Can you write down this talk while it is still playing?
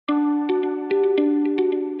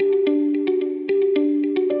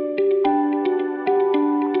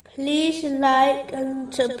like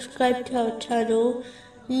and subscribe to our channel.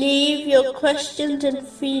 Leave your questions and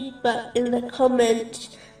feedback in the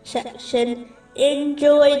comments section.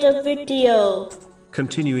 Enjoy the video.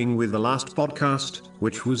 Continuing with the last podcast,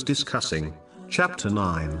 which was discussing chapter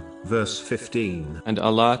 9, verse 15. And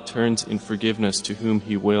Allah turns in forgiveness to whom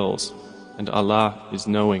He wills, and Allah is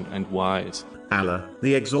knowing and wise. Allah,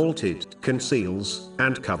 the Exalted, conceals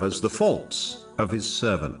and covers the faults of His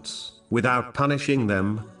servants, without punishing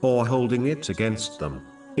them or holding it against them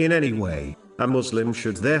in any way. A Muslim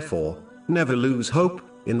should therefore never lose hope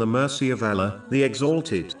in the mercy of Allah, the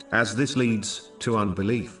Exalted, as this leads to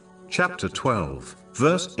unbelief. Chapter 12,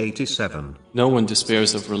 verse 87. No one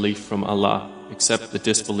despairs of relief from Allah except the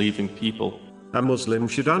disbelieving people. A Muslim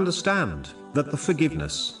should understand that the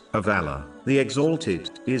forgiveness of Allah, the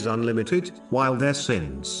Exalted, is unlimited, while their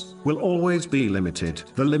sins will always be limited.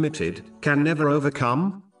 The limited can never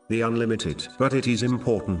overcome the unlimited. But it is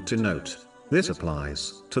important to note, this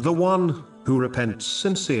applies to the one who repents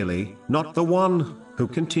sincerely, not the one who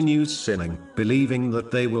continues sinning, believing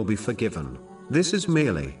that they will be forgiven. This is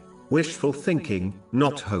merely wishful thinking,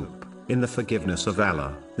 not hope in the forgiveness of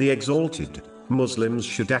Allah, the Exalted. Muslims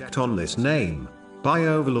should act on this name by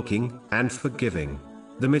overlooking and forgiving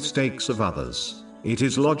the mistakes of others. It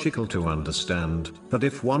is logical to understand that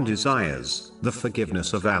if one desires the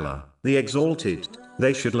forgiveness of Allah, the Exalted,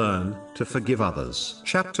 they should learn to forgive others.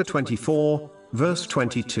 Chapter 24, verse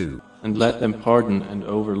 22. And let them pardon and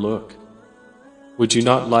overlook. Would you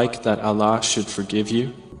not like that Allah should forgive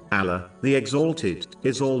you? Allah, the Exalted,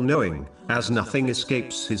 is all-knowing, as nothing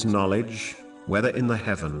escapes His knowledge, whether in the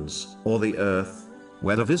heavens or the earth,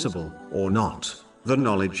 whether visible or not. The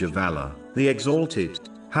knowledge of Allah, the Exalted,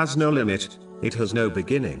 has no limit, it has no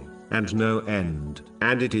beginning and no end,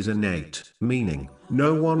 and it is innate, meaning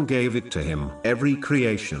no one gave it to Him. Every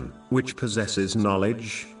creation which possesses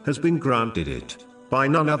knowledge has been granted it by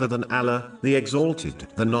none other than Allah, the Exalted.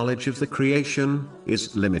 The knowledge of the creation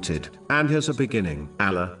is limited and has a beginning.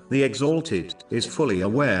 Allah, the Exalted, is fully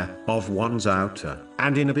aware of one's outer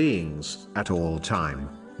and inner beings at all time.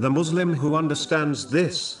 The Muslim who understands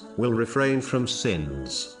this will refrain from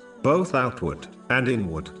sins, both outward and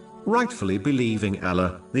inward, rightfully believing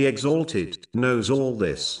Allah, the Exalted, knows all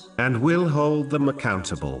this and will hold them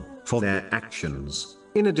accountable for their actions.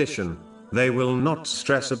 In addition, they will not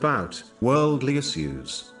stress about worldly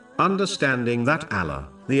issues, understanding that Allah,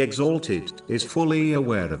 the Exalted, is fully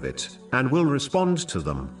aware of it and will respond to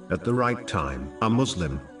them at the right time. A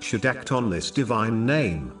Muslim should act on this divine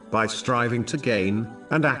name by striving to gain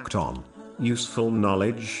and act on useful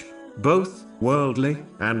knowledge, both worldly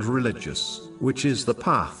and religious, which is the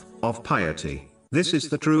path of piety. This is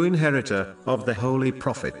the true inheritor of the holy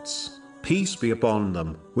prophets, peace be upon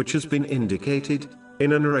them, which has been indicated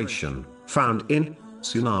in a narration found in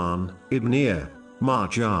Sunan Ibn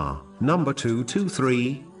Majah, number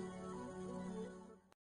 223,